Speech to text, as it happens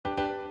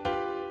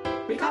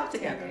We come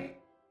together.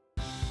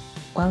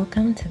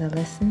 Welcome to the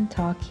Listen,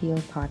 Talk, Heal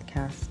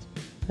podcast,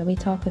 where we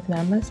talk with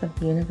members of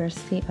the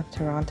University of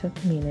Toronto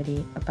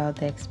community about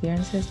their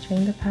experiences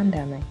during the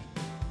pandemic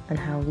and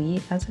how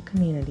we as a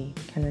community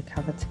can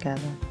recover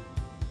together.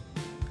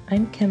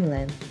 I'm Kim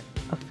Lin,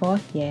 a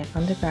fourth-year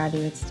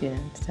undergraduate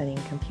student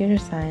studying computer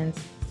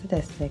science,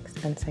 statistics,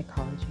 and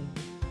psychology.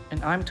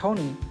 And I'm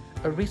Tony,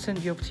 a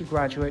recent U of T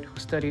graduate who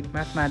studied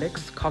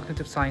mathematics,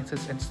 cognitive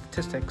sciences, and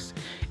statistics,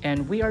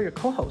 and we are your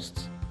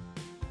co-hosts.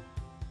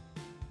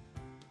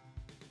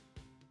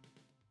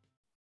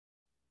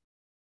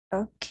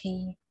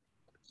 Okay.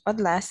 What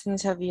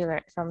lessons have you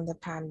learned from the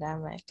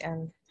pandemic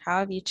and how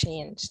have you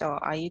changed,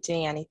 or are you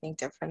doing anything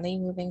differently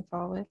moving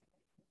forward?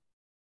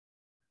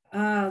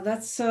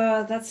 That's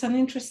an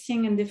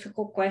interesting and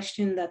difficult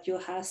question that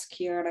you ask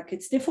here. Like,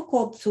 it's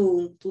difficult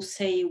to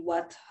say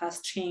what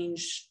has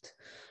changed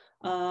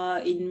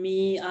in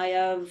me.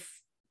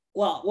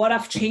 What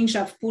I've changed,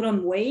 I've put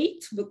on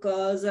weight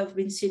because I've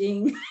been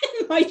sitting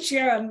in my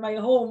chair in my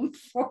home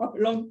for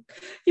a long,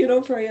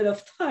 period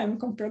of time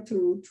compared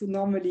to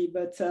normally.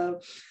 But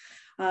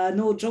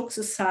no, jokes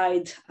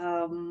aside,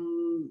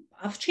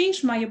 I've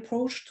changed my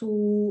approach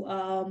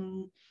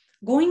to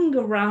going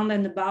around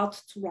and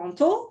about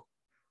Toronto,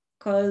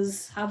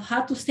 because I've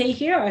had to stay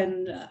here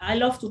and I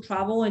love to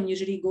travel and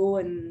usually go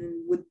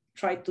and would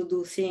try to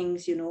do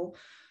things,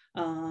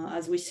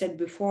 as we said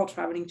before,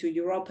 traveling to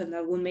Europe, and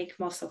I will make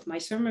most of my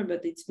summer,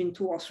 but it's been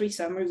 2 or 3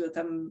 summers that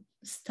I'm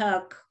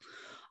stuck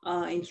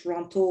in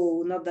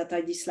Toronto. Not that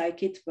I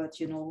dislike it, but,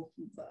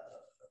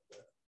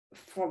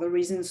 for the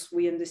reasons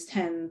we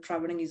understand,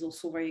 traveling is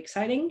also very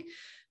exciting.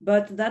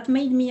 But that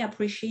made me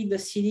appreciate the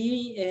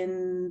city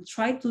and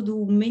try to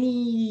do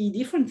many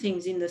different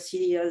things in the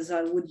city as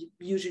I would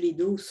usually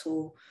do.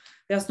 So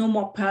there's no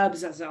more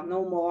pubs, there are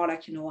no more,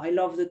 I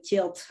love the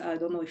Tilt. I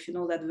don't know if you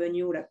know that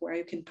venue, where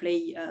you can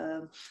play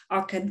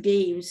arcade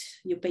games.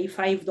 You pay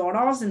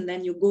 $5 and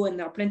then you go, and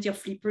there are plenty of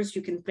flippers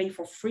you can play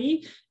for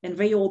free, and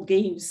very old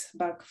games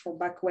back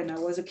when I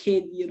was a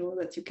kid,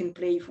 that you can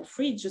play for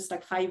free, just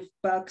like $5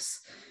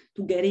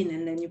 to get in,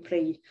 and then you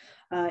play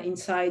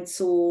inside.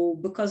 So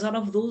because all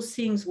of those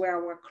things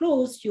were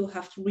closed, you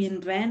have to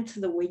reinvent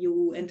the way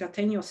you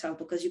entertain yourself,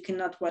 because you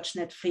cannot watch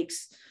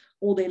Netflix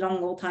all day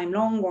long, all time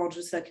long, or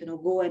just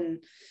go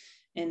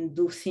and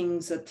do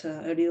things at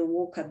a little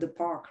walk at the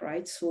park,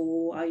 right?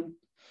 So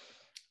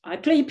I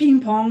play ping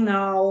pong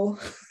now.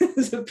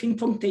 There's a ping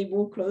pong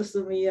table close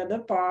to me at the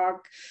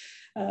park.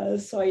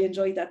 So I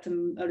enjoy that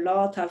a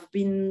lot. I've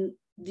been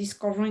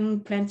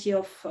discovering plenty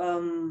of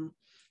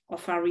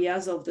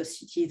areas of the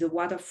city, the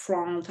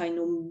waterfront. I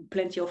know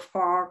plenty of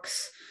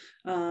parks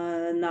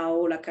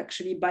now.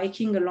 Actually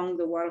biking along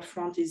the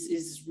waterfront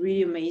is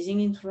really amazing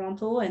in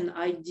Toronto, and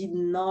I did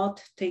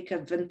not take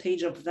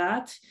advantage of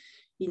that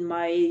in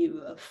my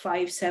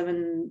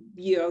 5-7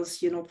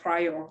 years,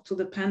 prior to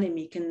the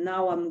pandemic. And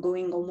now I'm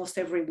going almost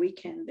every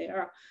weekend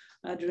there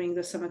during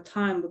the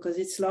summertime, because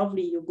it's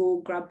lovely. You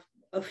go grab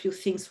a few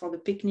things for the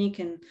picnic,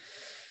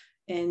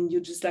 and you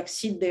just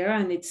sit there,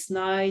 and it's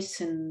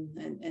nice and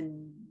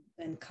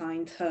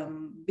kind.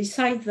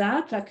 Besides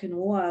that, I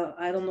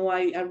don't know,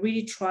 I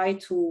really try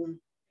to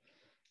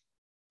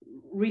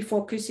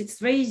refocus. It's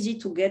very easy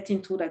to get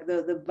into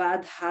the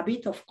bad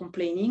habit of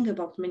complaining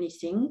about many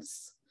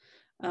things.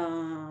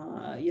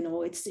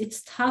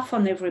 It's tough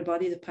on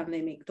everybody, the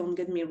pandemic. Don't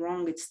get me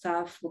wrong, it's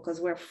tough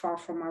because we're far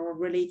from our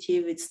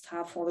relative. It's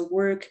tough for the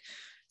work.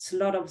 It's a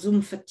lot of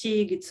Zoom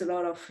fatigue. It's a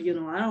lot of, I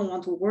don't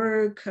want to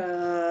work,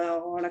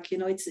 or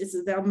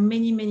there are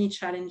many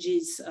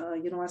challenges,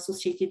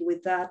 associated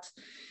with that.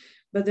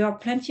 But there are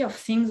plenty of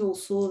things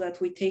also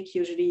that we take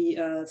usually.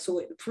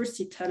 So first,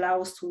 it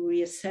allows to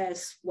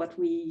reassess what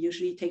we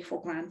usually take for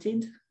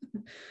granted.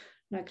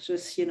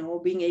 Just,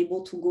 being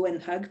able to go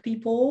and hug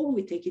people,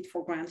 we take it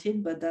for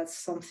granted, but that's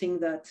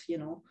something that,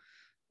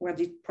 we're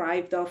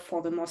deprived of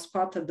for the most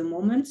part at the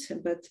moment.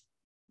 But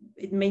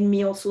it made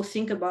me also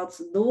think about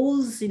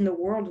those in the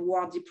world who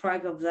are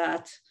deprived of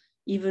that,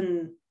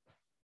 even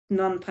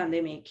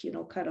non-pandemic,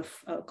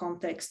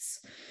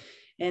 contexts.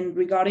 And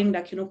regarding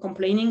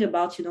complaining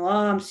about,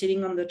 I'm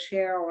sitting on the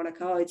chair, or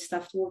it's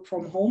tough to work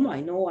from home.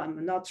 I know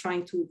I'm not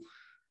trying to,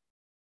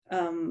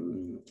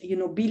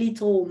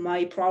 belittle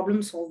my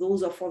problems or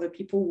those of other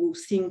people who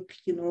think,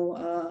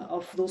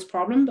 of those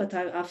problems. But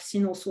I've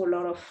seen also a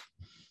lot of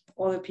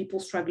other people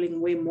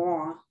struggling way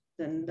more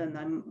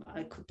than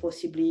I could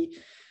possibly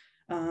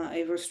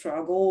ever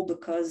struggle,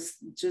 because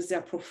just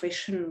their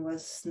profession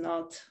was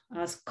not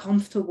as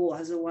comfortable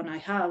as the one I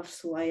have.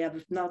 So I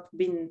have not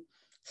been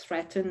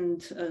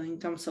threatened in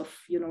terms of,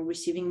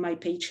 receiving my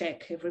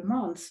paycheck every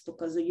month,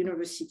 because the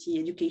university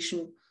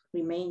education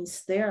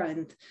remains there,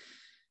 and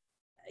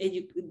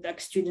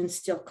students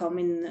still come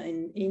in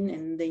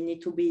and they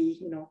need to be,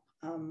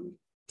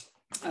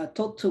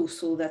 taught to.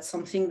 So that's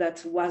something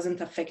that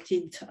wasn't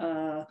affected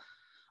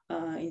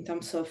in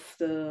terms of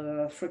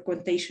the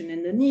frequentation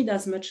and the need,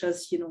 as much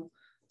as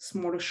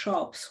smaller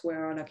shops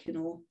where, like, you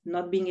know,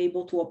 not being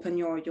able to open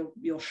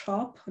your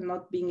shop,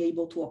 not being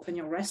able to open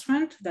your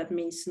restaurant, that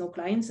means no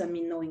clients, that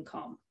means no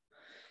income.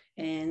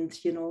 And,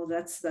 you know,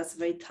 that's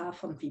very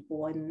tough on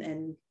people.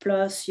 And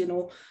plus, you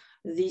know,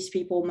 these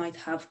people might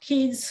have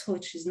kids,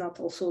 which is not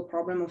also a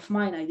problem of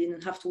mine. I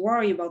didn't have to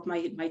worry about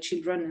my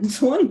children and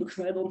so on,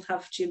 because I don't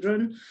have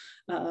children,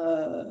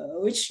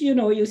 which, you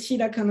know, you see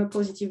that kind of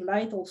positive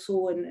light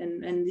also,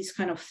 and these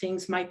kind of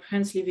things. My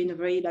parents live in a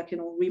very, like, you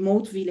know,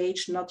 remote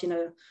village, not in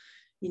a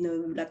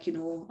like, you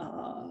know,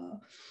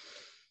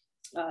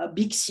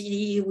 big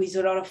city with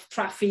a lot of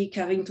traffic,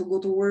 having to go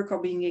to work or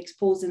being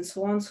exposed and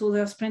so on. So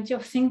there's plenty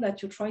of things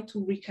that you try to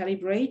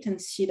recalibrate and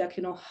see, like,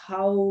 you know,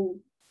 how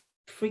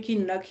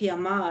freaking lucky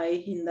am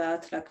I in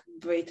that, like,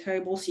 very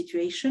terrible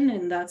situation.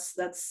 And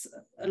that's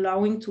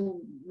allowing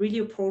to really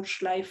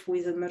approach life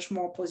with a much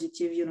more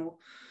positive, you know,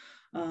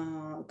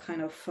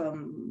 kind of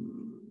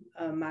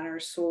manner.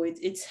 So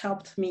it's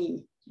helped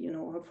me, you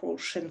know,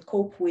 approach and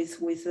cope with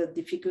the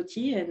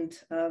difficulty. And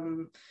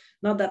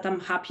not that I'm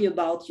happy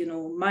about, you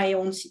know, my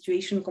own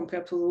situation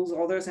compared to those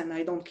others, and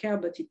I don't care,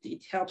 but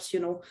it helps,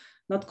 you know,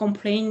 not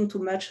complain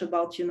too much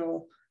about, you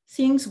know,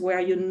 things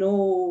where you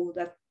know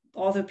that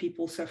other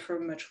people suffer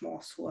much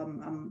more. So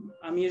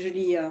I'm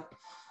usually a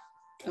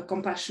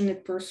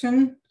compassionate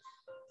person,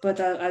 but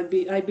I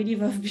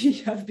believe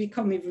I've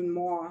become even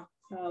more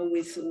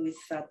with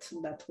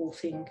that whole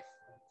thing.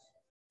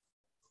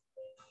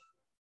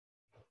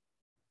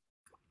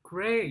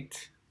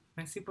 Great.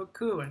 Merci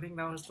beaucoup. I think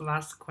that was the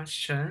last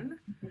question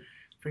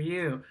for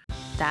you.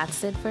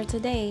 That's it for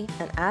today,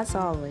 and as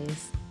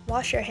always,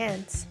 wash your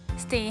hands,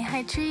 stay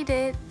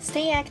hydrated,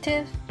 stay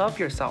active, Love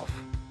yourself.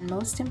 and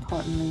most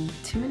importantly,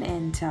 tune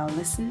in to our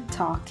Listen,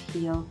 Talk,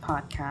 Heal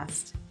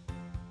podcast.